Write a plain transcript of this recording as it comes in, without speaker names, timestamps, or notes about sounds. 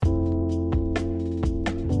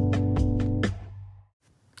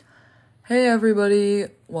Hey everybody,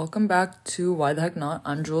 welcome back to Why the Heck Not.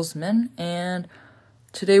 I'm Jules Min, and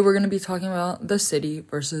today we're going to be talking about the city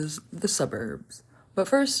versus the suburbs. But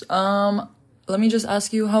first, let me just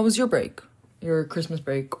ask you, how was your break? Your Christmas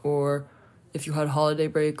break, or if you had holiday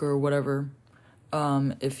break or whatever,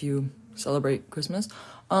 if you celebrate Christmas.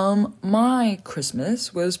 My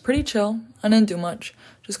Christmas was pretty chill. I didn't do much,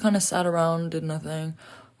 just kind of sat around, did nothing.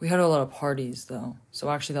 We had a lot of parties though, so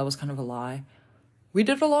actually that was kind of a lie. We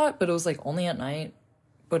did a lot, but it was, only at night.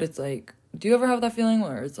 But it's, do you ever have that feeling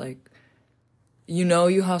where it's, you know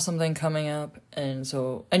you have something coming up, and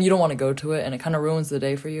you don't want to go to it, and it kind of ruins the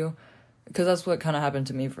day for you? Because that's what kind of happened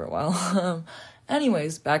to me for a while.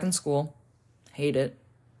 Anyways, back in school. Hate it.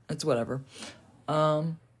 It's whatever.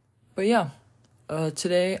 But yeah.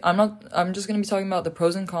 Today, I'm just going to be talking about the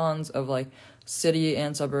pros and cons of, city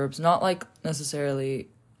and suburbs. Not, necessarily,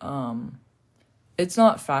 it's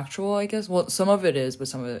not factual, I guess. Well, some of it is, but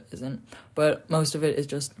some of it isn't. But most of it is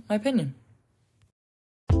just my opinion.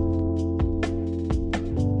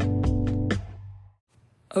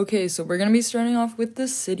 Okay, so we're going to be starting off with the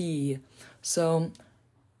city. So,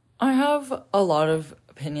 I have a lot of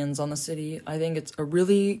opinions on the city. I think it's a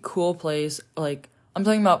really cool place. I'm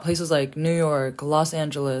talking about places like New York, Los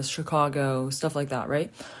Angeles, Chicago, stuff like that,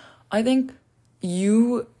 right? I think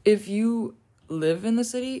if you live in the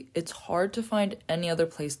city, it's hard to find any other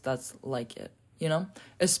place that's like it,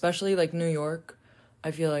 especially New York.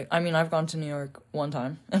 I feel I've gone to New York one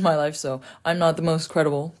time in my life, so I'm not the most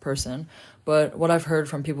credible person, but what I've heard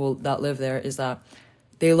from people that live there is that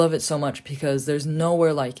they love it so much because there's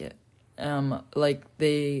nowhere like it.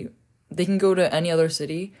 They can go to any other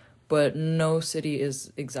city, but no city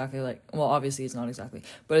is exactly obviously it's not exactly,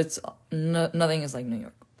 but it's nothing is like New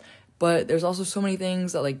York. But there's also so many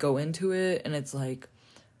things that, go into it, and it's,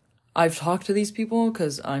 I've talked to these people,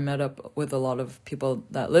 because I met up with a lot of people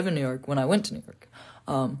that live in New York when I went to New York.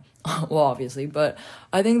 Well, obviously, but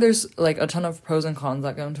I think there's, a ton of pros and cons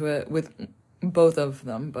that go into it with both of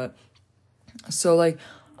them, but, so,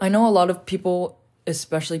 I know a lot of people,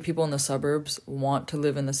 especially people in the suburbs, want to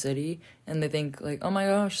live in the city, and they think, oh my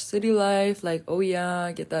gosh, city life, oh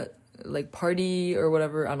yeah, get that, party, or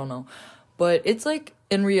whatever, I don't know. But it's,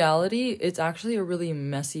 in reality, it's actually a really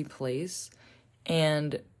messy place,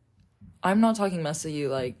 and I'm not talking messy,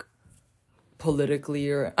 politically,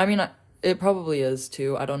 or, it probably is,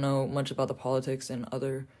 too. I don't know much about the politics in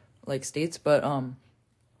other, states, but,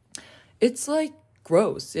 it's,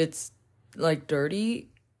 gross. It's, dirty,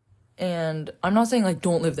 and I'm not saying,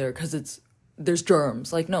 don't live there, because there's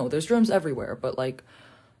germs. No, there's germs everywhere, but,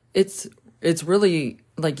 it's really,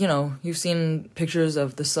 you've seen pictures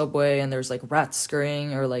of the subway and there's, rats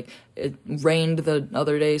scurrying, or, it rained the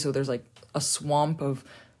other day, so there's, a swamp of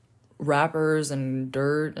wrappers and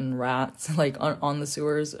dirt and rats, on the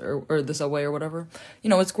sewers or the subway or whatever.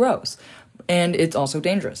 It's gross. And it's also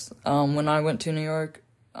dangerous. When I went to New York,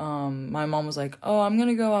 my mom was oh, I'm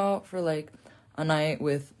gonna go out for, a night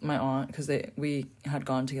with my aunt, because we had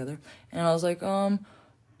gone together. And I was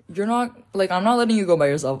you're not, I'm not letting you go by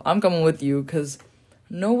yourself. I'm coming with you, because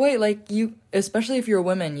no way, especially if you're a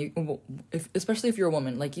woman, especially if you're a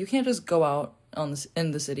woman, you can't just go out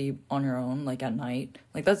in the city on your own, at night.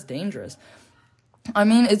 That's dangerous.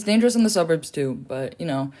 It's dangerous in the suburbs too, but,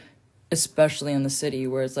 especially in the city,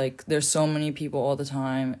 where it's, there's so many people all the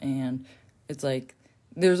time, and it's,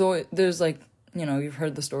 there's you've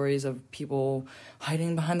heard the stories of people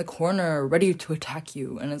hiding behind the corner, ready to attack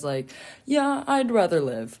you, and it's yeah, I'd rather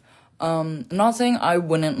live. I'm not saying I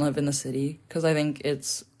wouldn't live in the city, because I think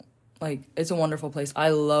it's a wonderful place. I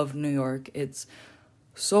love New York. It's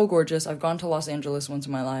so gorgeous. I've gone to Los Angeles once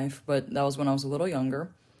in my life, but that was when I was a little younger.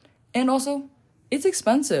 And also, it's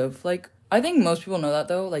expensive. I think most people know that,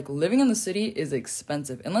 though. Living in the city is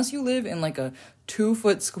expensive. Unless you live in, a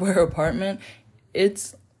 2-foot square apartment,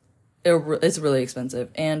 it's really expensive,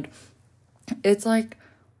 and it's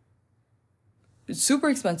super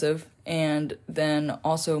expensive. And then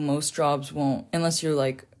also most jobs won't, unless you're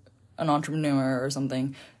an entrepreneur or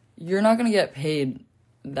something, you're not gonna get paid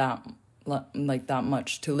that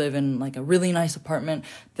much to live in a really nice apartment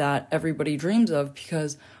that everybody dreams of,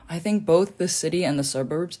 because I think both the city and the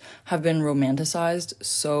suburbs have been romanticized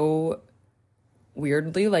so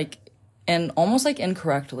weirdly, and almost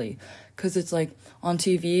incorrectly, because it's on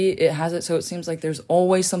TV it has it so it seems there's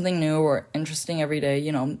always something new or interesting every day,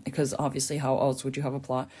 because obviously how else would you have a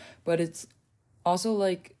plot? But it's also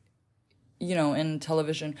in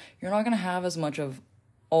television you're not going to have as much of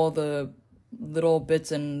all the little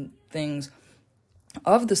bits and things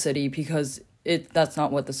of the city, because that's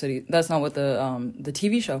not what the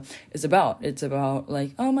TV show is about. It's about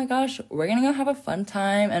like, oh my gosh, we're gonna go have a fun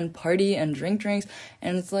time and party and drink drinks.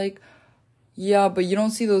 And it's like, yeah, but you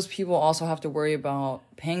don't see those people also have to worry about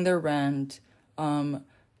paying their rent,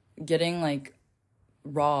 getting like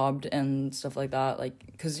robbed and stuff like that. Like,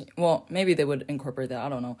 because, well, maybe they would incorporate that, I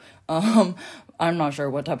don't know. I'm not sure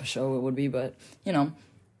what type of show it would be, but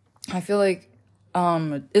I feel like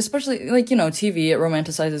especially like, TV, it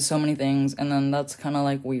romanticizes so many things, and then that's kind of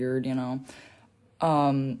like weird,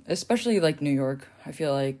 especially like New York. I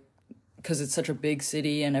feel like because it's such a big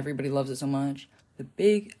city and everybody loves it so much, the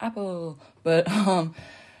Big Apple. But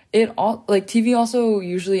it all, like, TV also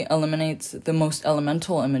usually eliminates the most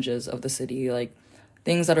elemental images of the city, like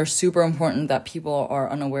things that are super important that people are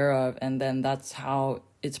unaware of, and then that's how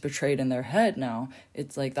it's portrayed in their head now.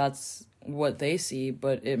 It's like that's what they see,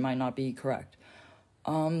 but it might not be correct.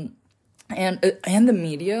 And the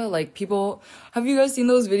media, like, people, have you guys seen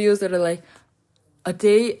those videos that are like a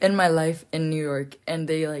day in my life in New York, and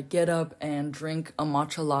they like get up and drink a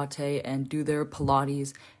matcha latte and do their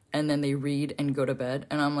Pilates, and then they read and go to bed?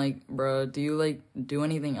 And I'm like, bro, do you like do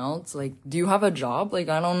anything else? Like, do you have a job? Like,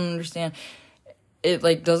 I don't understand. It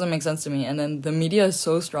like doesn't make sense to me. And then the media is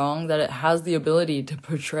so strong that it has the ability to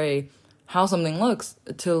portray how something looks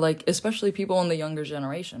to, like, especially people in the younger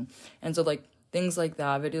generation. And so like things like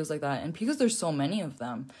that, videos like that, and because there's so many of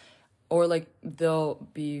them, or like there'll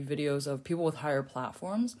be videos of people with higher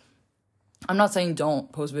platforms. I'm not saying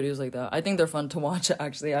don't post videos like that. I think they're fun to watch,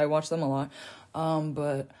 actually. I watch them a lot.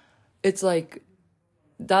 But it's like,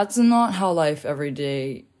 that's not how life every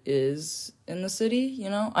day is in the city,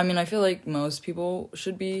 I mean, I feel like most people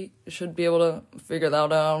should be able to figure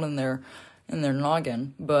that out in their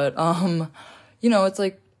noggin. But it's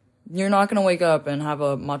like, you're not gonna wake up and have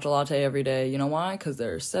a matcha latte every day. You know why? Because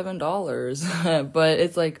they're $7. But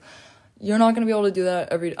it's like, you're not gonna be able to do that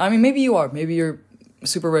every day. I mean, maybe you are. Maybe you're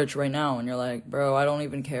super rich right now and you're like, bro, I don't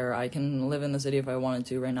even care. I can live in the city if I wanted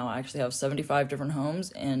to. Right now, I actually have 75 different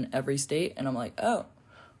homes in every state. And I'm like, oh,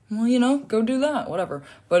 well, go do that, whatever.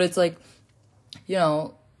 But it's like,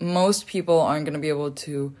 most people aren't gonna be able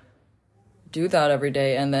to do that every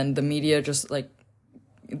day. And then the media just like,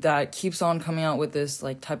 that keeps on coming out with this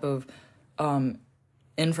like type of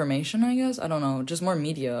information, I guess. I don't know, just more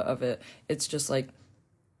media of it. It's just like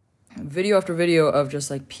video after video of just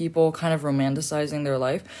like people kind of romanticizing their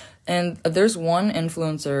life. And there's one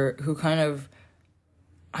influencer who kind of,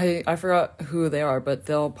 I forgot who they are, but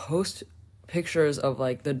they'll post pictures of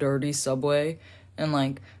like the dirty subway, and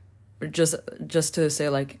like just to say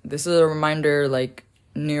like, this is a reminder, like,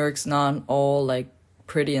 New York's not all like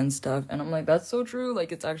pretty and stuff. And I'm like, that's so true.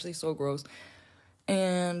 Like, it's actually so gross.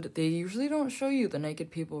 And they usually don't show you the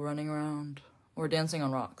naked people running around or dancing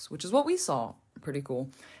on rocks, which is what we saw. Pretty cool.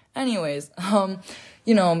 Anyways,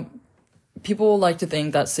 people like to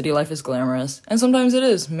think that city life is glamorous, and sometimes it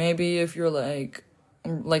is. Maybe if you're like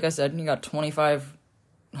I said, you got 25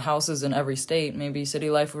 houses in every state, maybe city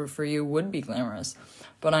life for you would be glamorous.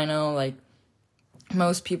 But I know, like,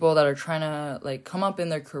 most people that are trying to like come up in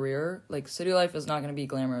their career, like, city life is not going to be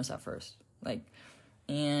glamorous at first. Like,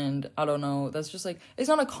 and I don't know, that's just like, it's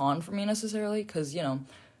not a con for me necessarily, because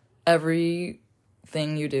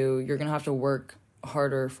everything you do, you're gonna have to work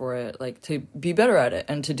harder for it, like, to be better at it,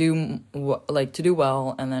 and to do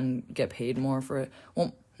well, and then get paid more for it.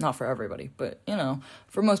 Well, not for everybody, but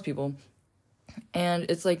for most people. And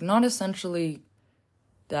it's like, not essentially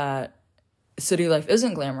that city life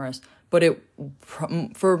isn't glamorous, but it,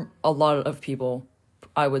 for a lot of people,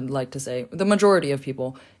 I would like to say, the majority of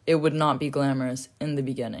people, it would not be glamorous in the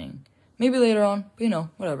beginning. Maybe later on, but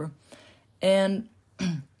whatever. And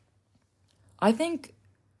I think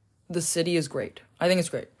the city is great. I think it's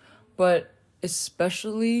great. But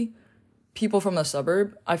especially people from the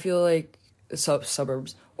suburb, I feel like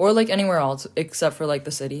suburbs, or like anywhere else except for like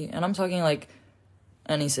the city, and I'm talking like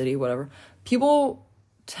any city, whatever, people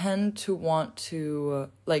tend to want to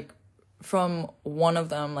like, from one of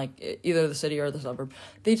them, like either the city or the suburb,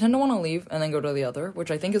 they tend to want to leave and then go to the other,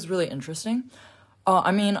 which I think is really interesting.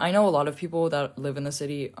 I mean, I know a lot of people that live in the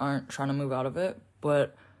city aren't trying to move out of it,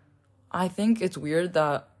 but I think it's weird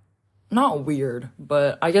that, not weird,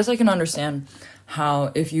 but I guess I can understand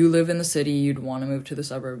how if you live in the city, you'd want to move to the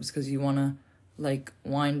suburbs because you want to like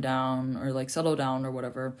wind down or like settle down or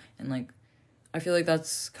whatever. And like, I feel like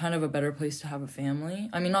that's kind of a better place to have a family.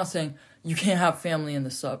 I mean, not saying you can't have family in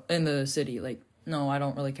the city. Like, no, I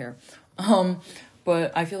don't really care.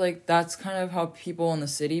 But I feel like that's kind of how people in the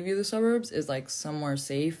city view the suburbs, is like somewhere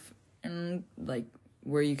safe and like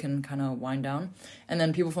where you can kind of wind down. And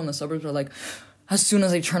then people from the suburbs are like, as soon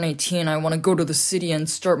as I turn 18, I want to go to the city and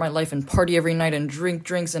start my life and party every night and drink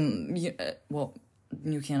drinks and, well,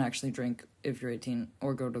 you can't actually drink if you're 18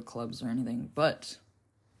 or go to clubs or anything, but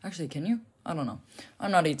actually, can you? I don't know.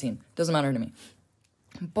 I'm not 18. Doesn't matter to me.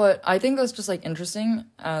 But I think that's just, like, interesting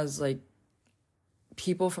as, like,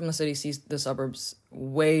 people from the city see the suburbs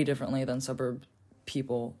way differently than suburb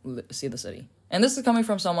people see the city. And this is coming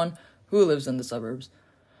from someone who lives in the suburbs.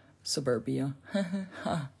 Suburbia.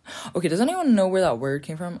 Okay, does anyone know where that word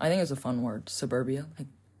came from? I think it's a fun word. Suburbia. Like,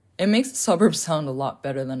 it makes the suburbs sound a lot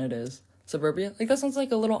better than it is. Suburbia? Like, that sounds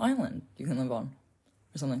like a little island you can live on.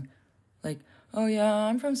 Or something. Like, oh yeah,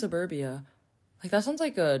 I'm from Suburbia. Like, that sounds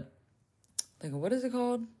like a what is it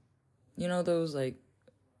called? You know, those, like,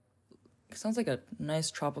 it sounds like a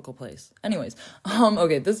nice tropical place. Anyways,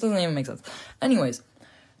 okay, this doesn't even make sense. Anyways,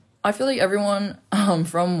 I feel like everyone,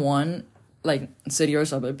 from one, like, city or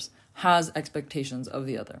suburbs has expectations of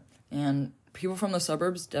the other. And people from the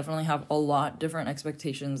suburbs definitely have a lot different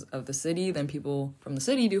expectations of the city than people from the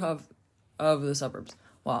city do have of the suburbs.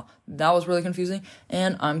 Wow, that was really confusing,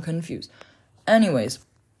 and I'm confused. Anyways,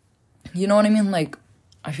 you know what I mean? Like,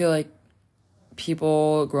 I feel like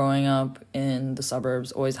people growing up in the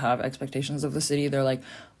suburbs always have expectations of the city. They're like,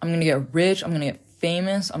 I'm gonna get rich, I'm gonna get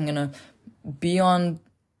famous, I'm gonna be on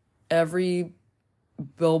every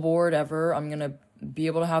billboard ever, I'm gonna be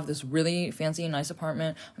able to have this really fancy, nice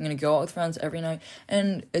apartment, I'm gonna go out with friends every night.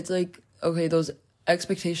 And it's like, okay, those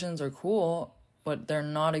expectations are cool, but they're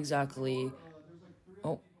not exactly...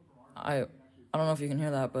 Oh, I don't know if you can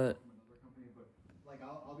hear that, but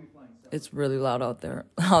it's really loud out there,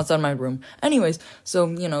 outside my room. Anyways, so,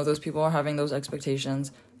 you know, those people are having those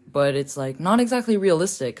expectations, but it's, like, not exactly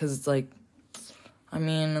realistic, because it's, like, I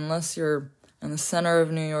mean, unless you're in the center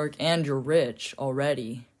of New York and you're rich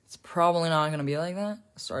already, it's probably not gonna be like that.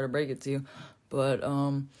 Sorry to break it to you, but,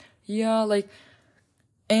 yeah, like,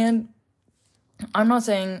 and I'm not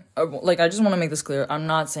saying, like, I just want to make this clear, I'm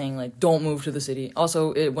not saying, like, don't move to the city.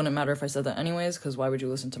 Also, it wouldn't matter if I said that anyways, because why would you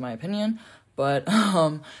listen to my opinion? But,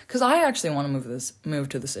 because I actually want to move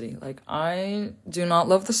to the city. Like, I do not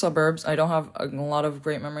love the suburbs. I don't have a lot of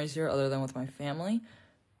great memories here other than with my family.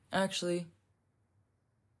 Actually,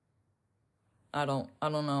 I don't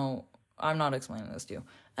know. I'm not explaining this to you.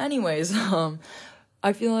 Anyways,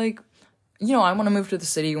 I feel like, you know, I want to move to the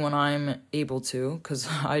city when I'm able to, because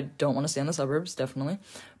I don't want to stay in the suburbs, definitely.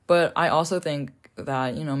 But I also think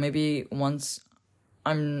that, you know, maybe once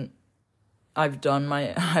I've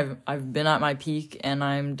been at my peak and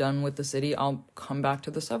I'm done with the city, I'll come back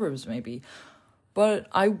to the suburbs maybe. But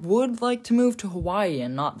I would like to move to Hawaii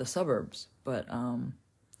and not the suburbs. But,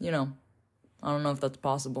 you know, I don't know if that's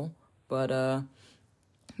possible. But,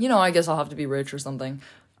 you know, I guess I'll have to be rich or something.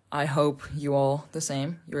 I hope you all the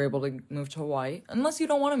same. You're able to move to Hawaii. Unless you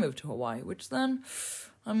don't want to move to Hawaii, which then,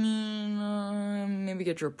 I mean, maybe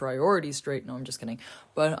get your priorities straight. No, I'm just kidding.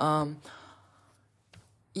 But,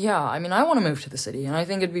 yeah, I mean, I want to move to the city, and I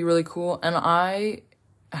think it'd be really cool, and I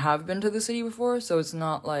have been to the city before, so it's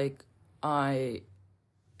not like I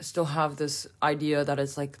still have this idea that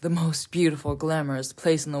it's, like, the most beautiful, glamorous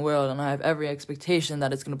place in the world, and I have every expectation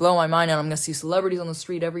that it's gonna blow my mind, and I'm gonna see celebrities on the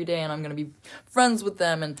street every day, and I'm gonna be friends with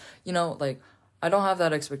them, and, you know, like, I don't have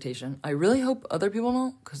that expectation. I really hope other people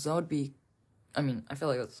don't, because that would be, I mean, I feel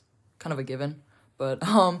like that's kind of a given, but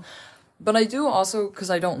I do also, because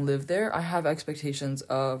I don't live there, I have expectations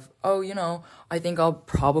of, oh, you know, I think I'll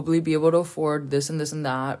probably be able to afford this and this and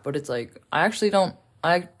that, but it's like, I actually don't,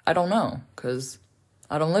 I don't know, because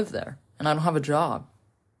I don't live there, and I don't have a job.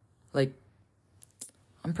 Like,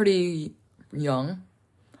 I'm pretty young,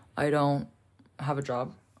 I don't have a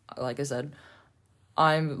job, like I said,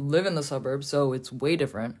 I live in the suburbs, so it's way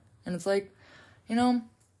different, and it's like, you know,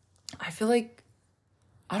 I feel like,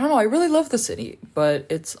 I don't know, I really love the city, but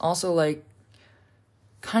it's also, like,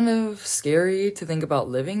 kind of scary to think about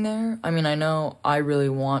living there. I mean, I know I really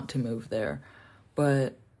want to move there,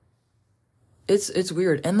 but it's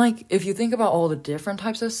weird. And, like, if you think about all the different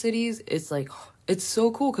types of cities, it's, like, it's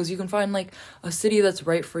so cool, because you can find, like, a city that's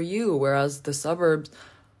right for you, whereas the suburbs,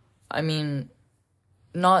 I mean,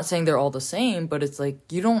 not saying they're all the same, but it's, like,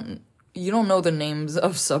 you don't know the names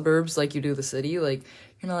of suburbs like you do the city. Like,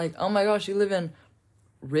 you're not like, oh my gosh, you live in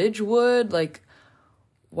Ridgewood, like,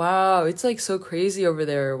 wow, it's, like, so crazy over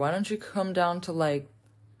there. Why don't you come down to, like,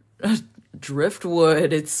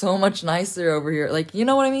 Driftwood? It's so much nicer over here. Like, you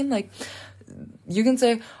know what I mean? Like, you can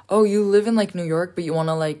say, oh, you live in, like, New York, but you want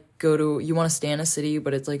to, like, you want to stay in a city,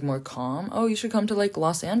 but it's, like, more calm. Oh, you should come to, like,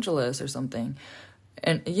 Los Angeles or something.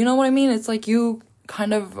 And you know what I mean? It's, like, you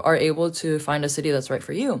kind of are able to find a city that's right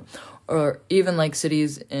for you. Or even, like,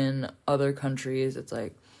 cities in other countries, it's,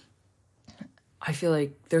 like, I feel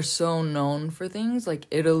like they're so known for things like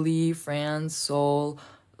Italy, France, Seoul,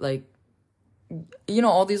 like,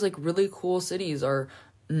 all these like really cool cities are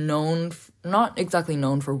not exactly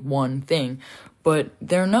known for one thing, but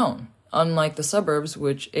they're known. Unlike the suburbs,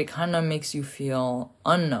 which it kind of makes you feel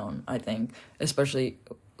unknown, I think, especially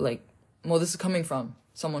like, well, this is coming from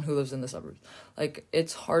someone who lives in the suburbs. Like,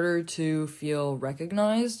 it's harder to feel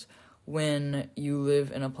recognized when you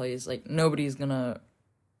live in a place like nobody's gonna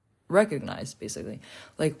recognize, basically.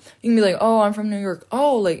 Like, you can be like, oh, I'm from New York.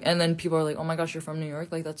 Oh, like, and then people are like, oh my gosh, you're from New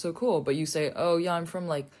York? Like, that's so cool. But you say, oh yeah, I'm from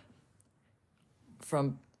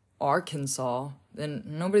Arkansas. Then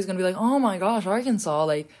nobody's gonna be like, oh my gosh, Arkansas.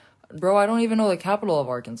 Like, bro, I don't even know the capital of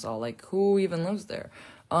Arkansas. Like, who even lives there?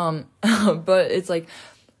 But it's like,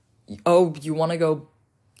 oh, you want to go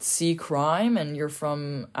see crime and you're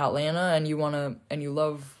from Atlanta and you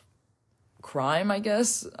love crime, I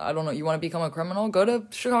guess. I don't know. You want to become a criminal? Go to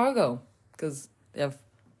Chicago because they have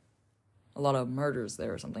a lot of murders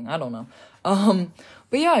there or something. I don't know.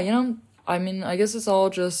 But yeah, I mean, I guess it's all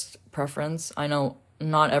just preference. I know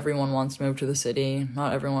not everyone wants to move to the city.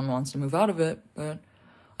 Not everyone wants to move out of it, but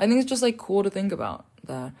I think it's just like cool to think about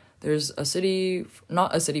that there's a city,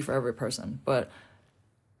 not a city for every person, but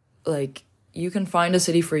like you can find a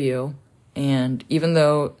city for you. And even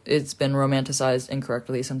though it's been romanticized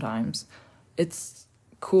incorrectly sometimes, it's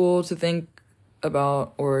cool to think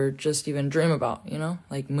about or just even dream about,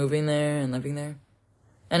 like moving there and living there.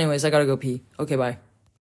 Anyways, I gotta go pee. Okay, bye.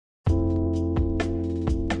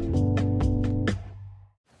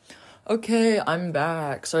 Okay, I'm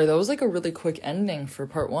back. Sorry, that was like a really quick ending for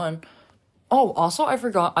part 1. Oh, also, I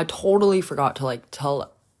totally forgot to like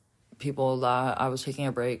tell people that I was taking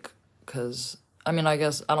a break, because, I mean, I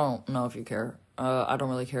guess, I don't know if you care. I don't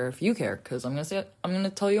really care if you care, because I'm gonna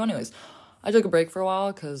tell you anyways. I took a break for a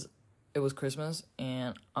while, because it was Christmas,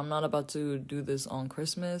 and I'm not about to do this on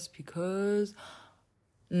Christmas, because,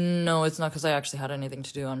 no, it's not because I actually had anything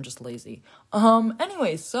to do, I'm just lazy.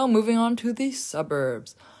 Anyways, so moving on to the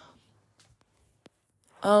suburbs.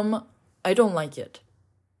 I don't like it.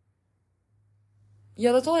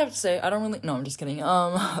 Yeah, that's all I have to say. No, I'm just kidding.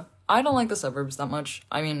 I don't like the suburbs that much.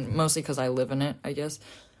 I mean, mostly because I live in it, I guess.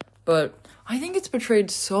 But I think it's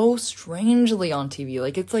portrayed so strangely on TV.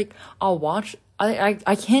 Like, it's like,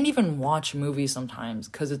 I can't even watch movies sometimes,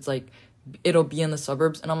 because it's like, it'll be in the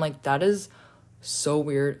suburbs, and I'm like, that is so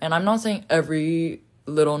weird. And I'm not saying every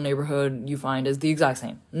little neighborhood you find is the exact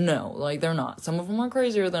same. No, like, they're not. Some of them are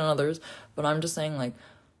crazier than others, but I'm just saying, like,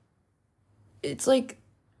 it's like,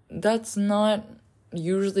 that's not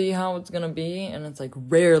usually how it's gonna be, and it's like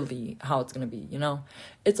rarely how it's gonna be,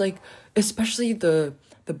 It's like, especially the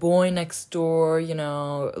boy next door,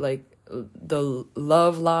 like the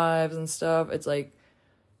love lives and stuff. It's like,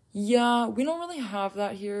 yeah, we don't really have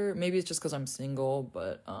that here. Maybe it's just because I'm single,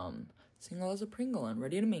 but single as a Pringle and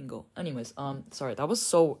ready to mingle. Anyways, sorry, that was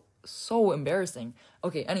so embarrassing.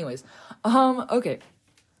 Okay, anyways, okay,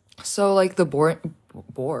 so like the boy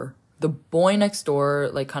next door,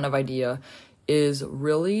 like, kind of idea is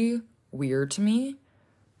really weird to me,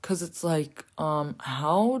 because it's like,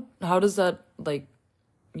 how does that, like,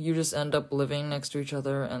 you just end up living next to each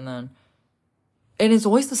other, and it's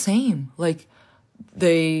always the same, like,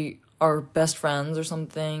 they are best friends or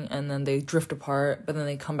something, and then they drift apart, but then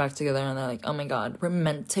they come back together, and they're like, oh my god, we're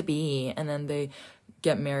meant to be, and then they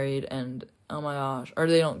get married, and oh my gosh, or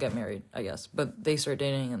they don't get married, I guess, but they start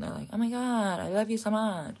dating, and they're like, oh my god, I love you so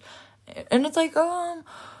much. And it's like,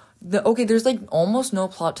 there's like almost no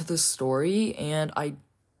plot to this story, and I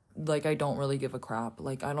don't really give a crap.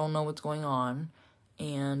 Like, I don't know what's going on,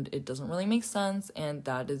 and it doesn't really make sense, and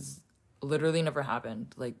that is literally never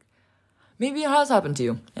happened. Like, maybe it has happened to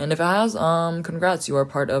you, and if it has, congrats, you are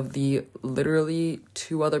part of the literally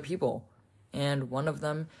 2 other people, and one of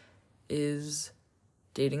them is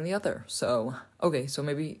dating the other. So, okay, so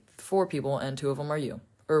maybe 4 people, and 2 of them are you.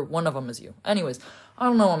 Or one of them is you. Anyways, I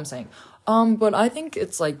don't know what I'm saying. But I think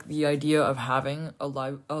it's like the idea of having a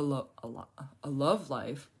love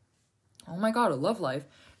life. Oh my god, a love life,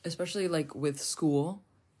 especially like with school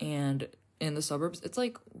and in the suburbs. It's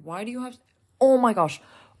like, why do you have? Oh my gosh.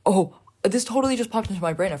 Oh, this totally just popped into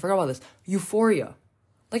my brain. I forgot about this. Euphoria.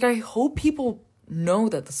 Like, I hope people know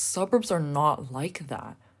that the suburbs are not like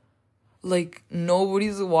that. Like,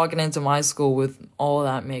 nobody's walking into my school with all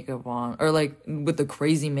that makeup on, or like with the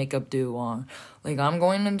crazy makeup do on. Like, I'm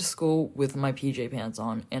going into school with my PJ pants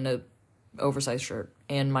on and a oversized shirt,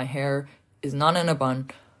 and my hair is not in a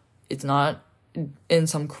bun. It's not in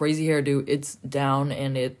some crazy hairdo. It's down,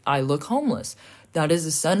 and I look homeless. That is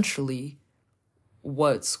essentially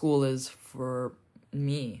what school is for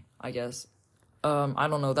me, I guess. I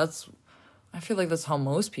don't know. That's I feel like that's how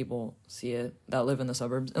most people see it that live in the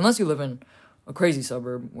suburbs, unless you live in a crazy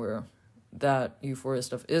suburb where that euphoria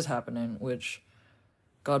stuff is happening, which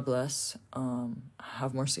God bless.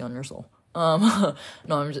 Have mercy on your soul. No,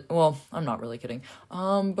 I'm not really kidding.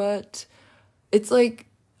 But it's like,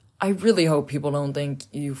 I really hope people don't think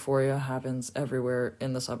euphoria happens everywhere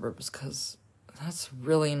in the suburbs, because that's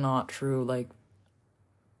really not true. Like,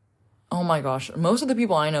 oh my gosh, most of the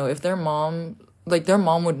people I know, if their mom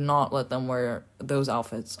would not let them wear those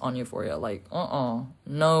outfits on Euphoria. Like,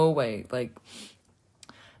 no way. Like,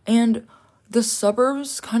 and the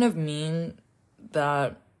suburbs kind of mean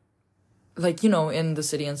that, like, in the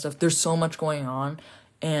city and stuff, there's so much going on,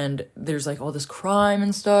 and there's, like, all this crime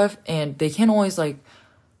and stuff, and they can't always, like,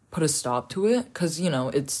 put a stop to it, because,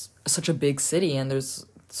 it's such a big city, and there's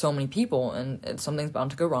so many people, and something's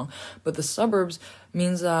bound to go wrong. But the suburbs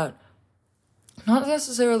means that not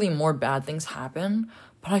necessarily more bad things happen,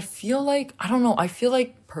 but I feel like, I don't know, I feel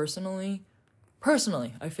like personally,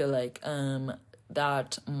 I feel like,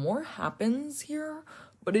 that more happens here,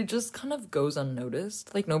 but it just kind of goes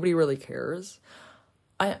unnoticed. Like, nobody really cares.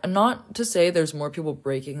 Not to say there's more people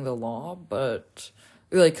breaking the law, but,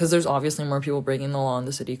 like, because there's obviously more people breaking the law in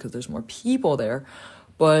the city because there's more people there,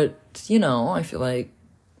 but, I feel like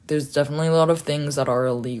there's definitely a lot of things that are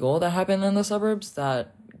illegal that happen in the suburbs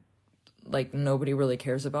that, like, nobody really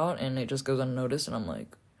cares about, and it just goes unnoticed, and I'm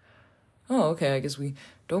like, oh, okay, I guess we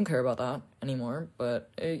don't care about that anymore,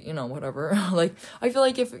 but, whatever. Like, I feel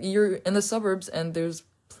like if you're in the suburbs and there's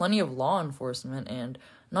plenty of law enforcement, and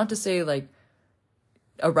not to say, like,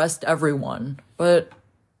 arrest everyone, but,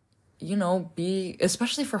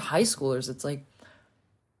 especially for high schoolers, it's like,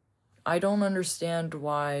 I don't understand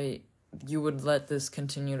why you would let this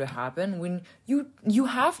continue to happen when you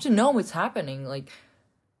have to know it's happening. Like,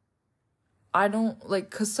 I don't, like,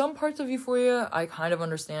 because some parts of Euphoria, I kind of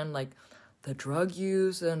understand, like, the drug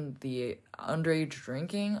use and the underage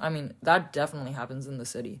drinking. I mean, that definitely happens in the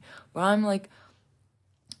city. But I'm like,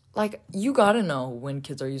 you gotta know when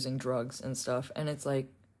kids are using drugs and stuff. And it's like,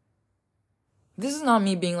 this is not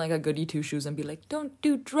me being, like, a goody two-shoes and be like, don't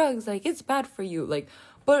do drugs, like, it's bad for you. Like,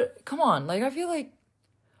 but, come on, like, I feel like,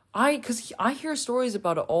 because I hear stories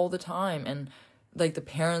about it all the time. And, like, the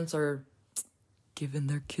parents are giving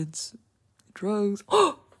their kids drugs.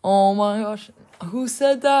 Oh my gosh. Who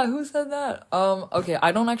said that? Okay,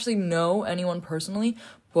 I don't actually know anyone personally,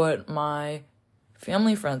 but my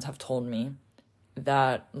family friends have told me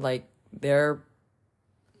that, like, the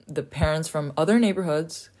parents from other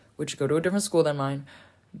neighborhoods, which go to a different school than mine,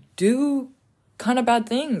 do kind of bad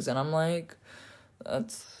things. And I'm like,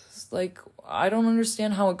 that's, like, I don't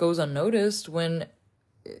understand how it goes unnoticed when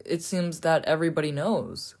it seems that everybody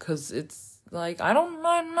knows, because it's, like, I'm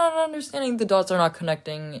not understanding, the dots are not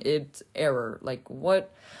connecting, it's error, like,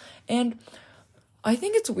 what? And I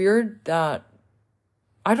think it's weird that,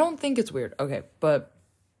 I don't think it's weird, okay, but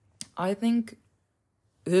I think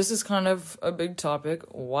this is kind of a big topic,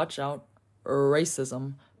 watch out,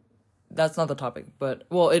 racism, that's not the topic, but,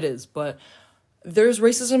 well, it is, but there's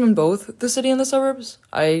racism in both the city and the suburbs.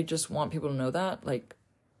 I just want people to know that, like,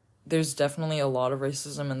 there's definitely a lot of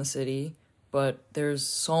racism in the city, but there's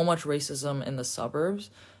so much racism in the suburbs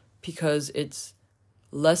because it's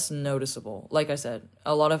less noticeable. Like I said,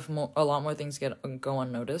 a lot more things go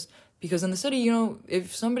unnoticed, because in the city,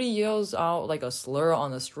 if somebody yells out, like, a slur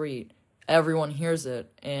on the street, everyone hears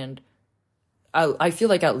it, and I feel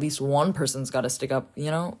like at least one person's got to stick up,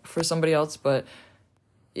 for somebody else. But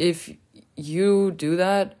if you do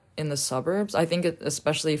that in the suburbs, I think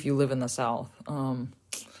especially if you live in the South,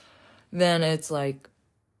 then it's like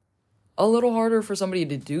a little harder for somebody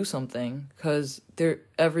to do something, because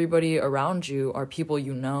everybody around you are people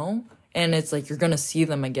and it's like you're gonna see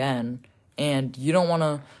them again, and you don't want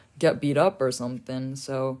to get beat up or something,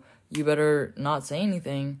 so you better not say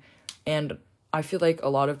anything. And I feel like a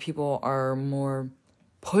lot of people are more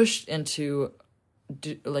pushed into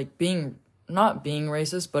not being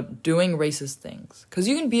racist, but doing racist things, because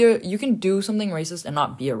you can do something racist and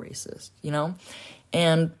not be a racist,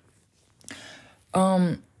 and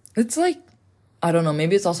it's like, I don't know,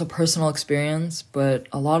 maybe it's also personal experience, but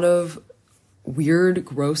a lot of weird,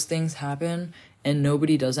 gross things happen and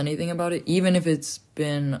nobody does anything about it, even if it's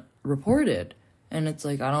been reported. And it's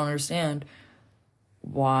like, I don't understand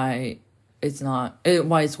why it's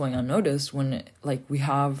going unnoticed when, like, we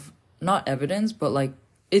have not evidence, but, like,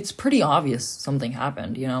 it's pretty obvious something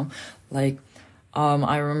happened, Like,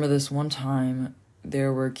 I remember this one time,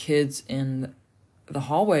 there were kids in the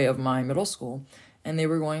hallway of my middle school, and they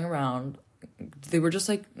were going around. They were just,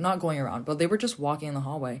 like, not going around, but they were just walking in the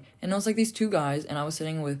hallway. And it was, like, these two guys, and I was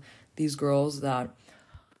sitting with these girls that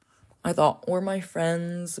I thought were my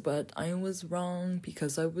friends, but I was wrong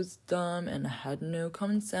because I was dumb and had no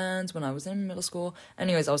common sense when I was in middle school.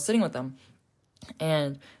 Anyways, I was sitting with them,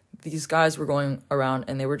 and these guys were going around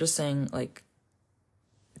and they were just saying like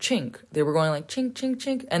chink. They were going like chink chink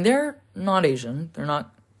chink, and they're not Asian. They're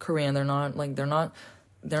not Korean. They're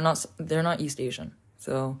not East Asian.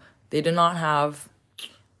 So they did not have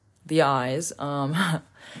the eyes.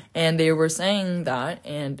 And they were saying that,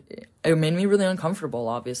 and it made me really uncomfortable,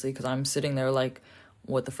 obviously, because I'm sitting there like,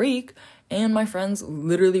 what the freak? And my friends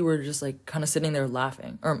literally were just like kind of sitting there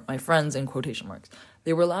laughing, or my friends in quotation marks.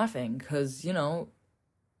 They were laughing because,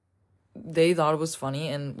 they thought it was funny,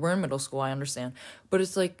 and we're in middle school, I understand. But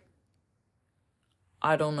it's like,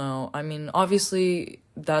 I don't know. I mean, obviously,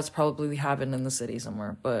 that's probably happened in the city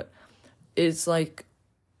somewhere, but it's like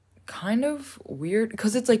kind of weird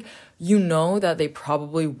because it's like, that they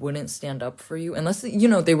probably wouldn't stand up for you unless,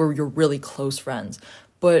 they were your really close friends.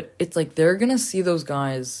 But it's like they're gonna see those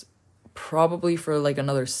guys probably for like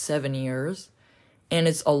another 7 years. And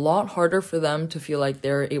it's a lot harder for them to feel like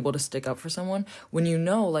they're able to stick up for someone when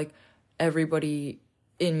like everybody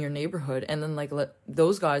in your neighborhood, and then like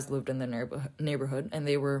those guys lived in the neighborhood, and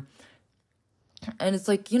it's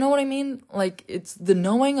like, you know what I mean? Like, it's the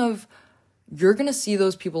knowing of you're gonna see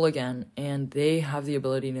those people again, and they have the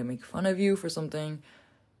ability to make fun of you for something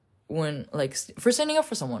when like for standing up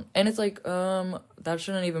for someone, and it's like that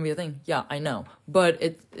shouldn't even be a thing. Yeah, I know, but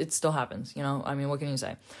it still happens. I mean, what can you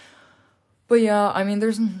say? But yeah, I mean,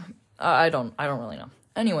 I don't really know.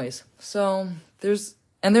 Anyways, so there's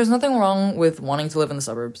nothing wrong with wanting to live in the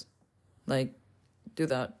suburbs. Like, do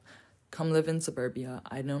that. Come live in suburbia.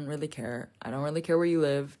 I don't really care. I don't really care where you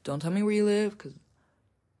live. Don't tell me where you live, because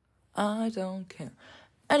I don't care.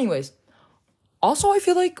 Anyways, also, I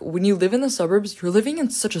feel like when you live in the suburbs, you're living in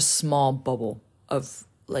such a small bubble of,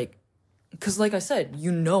 like, because like I said,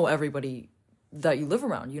 everybody that you live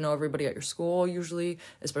around. Everybody at your school, usually,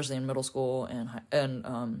 especially in middle school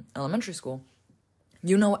and elementary school.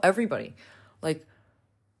 Everybody. Like,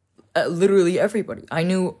 literally everybody. I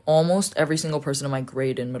knew almost every single person in my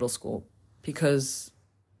grade in middle school, because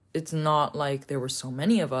it's not like there were so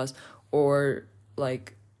many of us, or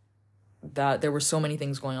like that there were so many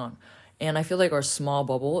things going on. And I feel like our small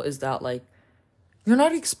bubble is that, like, you're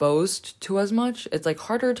not exposed to as much. It's like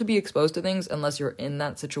harder to be exposed to things unless you're in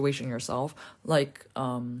that situation yourself. Like,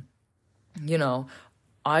 I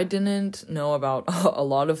didn't know about a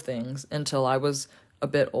lot of things until I was a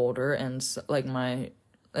bit older, and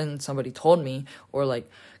and somebody told me, or like,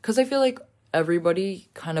 because I feel like everybody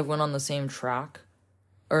kind of went on the same track,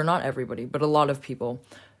 or not everybody, but a lot of people,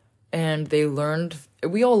 and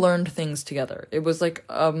we all learned things together. It was like,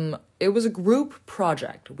 it was a group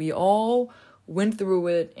project. We all went through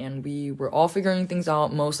it, and we were all figuring things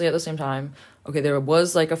out mostly at the same time. Okay, there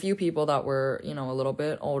was like a few people that were, a little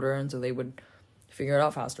bit older, and so they would figure it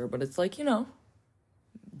out faster, but it's like,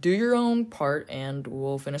 do your own part and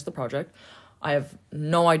we'll finish the project. I have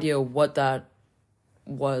no idea what that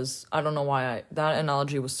was. I don't know why that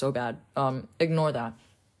analogy was so bad. Ignore that.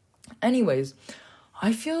 Anyways,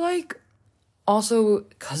 I feel like also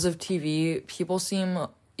because of TV, people seem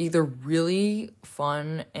either really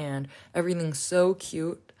fun and everything's so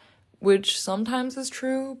cute, which sometimes is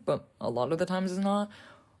true, but a lot of the times is not,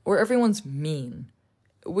 or everyone's mean,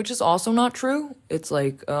 which is also not true. It's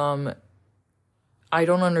like, I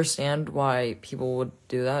don't understand why people would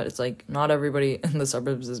do that. It's like, not everybody in the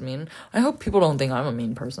suburbs is mean. I hope people don't think I'm a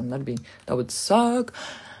mean person. That would suck.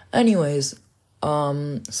 Anyways,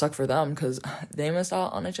 suck for them, because they missed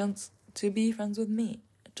out on a chance to be friends with me.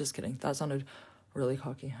 Just kidding. That sounded really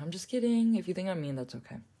cocky. I'm just kidding. If you think I'm mean, that's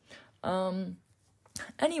okay.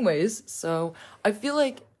 Anyways, so I feel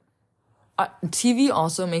like TV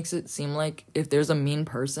also makes it seem like if there's a mean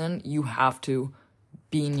person, you have to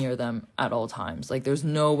be near them at all times. Like, there's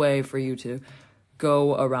no way for you to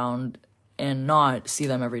go around and not see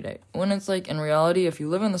them every day. When it's like, in reality, if you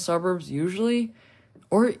live in the suburbs, usually,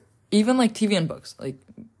 or even like TV and books, like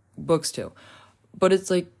books too, but it's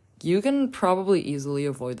like, you can probably easily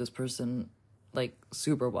avoid this person like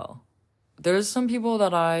super well. There's some people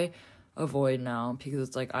that I avoid now because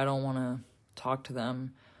it's like, I don't want to talk to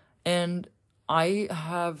them, and I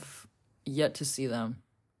have yet to see them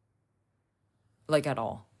like at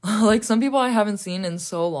all. Like, some people I haven't seen in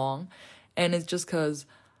so long, and it's just because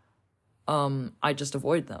I just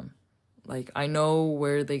avoid them. Like, I know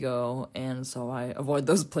where they go, and so I avoid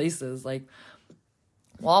those places. Like,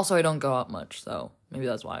 well, also I don't go out much, so maybe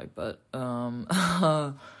that's why, but don't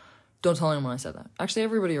tell anyone I said that. Actually,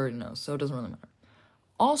 everybody already knows, so it doesn't really matter.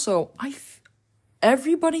 Also,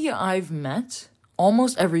 everybody I've met,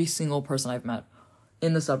 almost every single person I've met,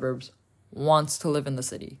 in the suburbs wants to live in the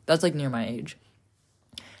city. That's like near my age.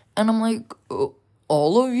 And I'm like,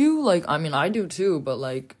 all of you? Like, I mean, I do too, but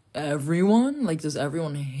like everyone? Like, does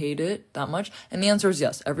everyone hate it that much? And the answer is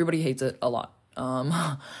yes. Everybody hates it a lot.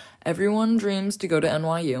 Everyone dreams to go to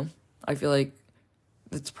NYU. I feel like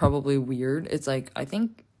it's probably weird. It's like, I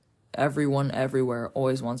think everyone everywhere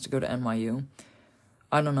always wants to go to NYU.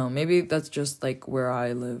 I don't know. Maybe that's just like where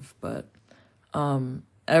I live, but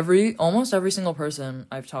almost every single person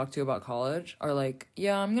I've talked to about college are like,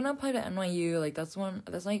 yeah, I'm gonna apply to NYU. Like, that's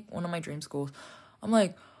like one of my dream schools. I'm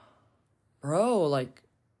like, bro, like,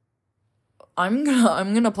 I'm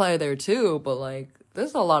gonna apply there too, but like,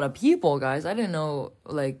 there's a lot of people, guys. I didn't know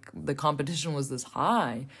like the competition was this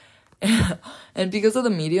high. And because of the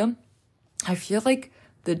media, I feel like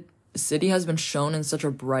the city has been shown in such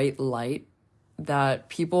a bright light that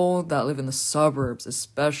people that live in the suburbs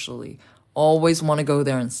especially always want to go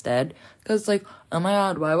there instead. Because like, oh my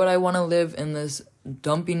god, why would I want to live in this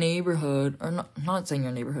dumpy neighborhood? Or not saying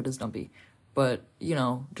your neighborhood is dumpy, but you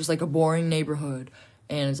know, just like a boring neighborhood.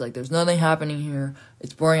 And it's like, there's nothing happening here.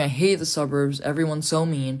 It's boring. I hate the suburbs. Everyone's so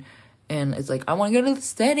mean. And it's like, I want to go to the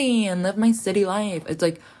city and live my city life. It's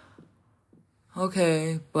like,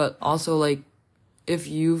 okay, but also like, if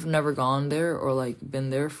you've never gone there or like been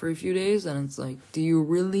there for a few days, then it's like, do you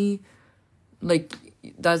really, like,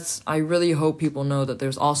 I really hope people know that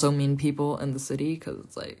there's also mean people in the city, because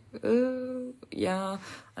it's like, yeah,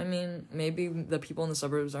 I mean, maybe the people in the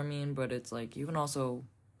suburbs are mean, but it's like, you can also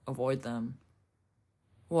avoid them.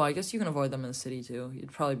 Well, I guess you can avoid them in the city too.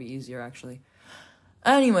 It'd probably be easier, actually.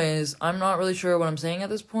 Anyways, I'm not really sure what I'm saying at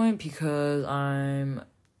this point because I'm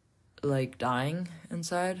like dying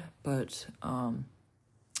inside, but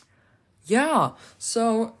yeah,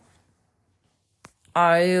 so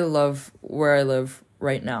I love where I live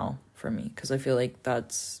right now for me, because I feel like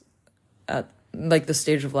that's at like the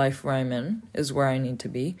stage of life where I'm in is where I need to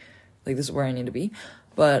be. Like, this is where I need to be.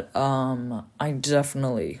 But I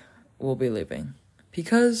definitely will be leaving,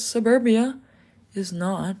 because Suburbia is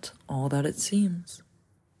not all that it seems.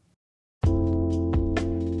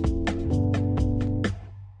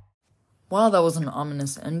 Wow, that was an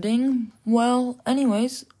ominous ending. Well,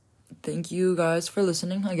 anyways, thank you guys for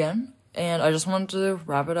listening again. And I just wanted to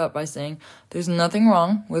wrap it up by saying there's nothing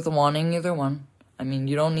wrong with wanting either one. I mean,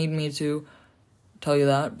 you don't need me to tell you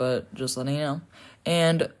that, but just letting you know.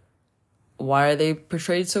 And why are they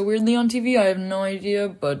portrayed so weirdly on TV? I have no idea,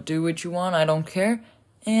 but do what you want. I don't care.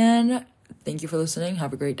 And thank you for listening.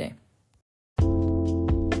 Have a great day.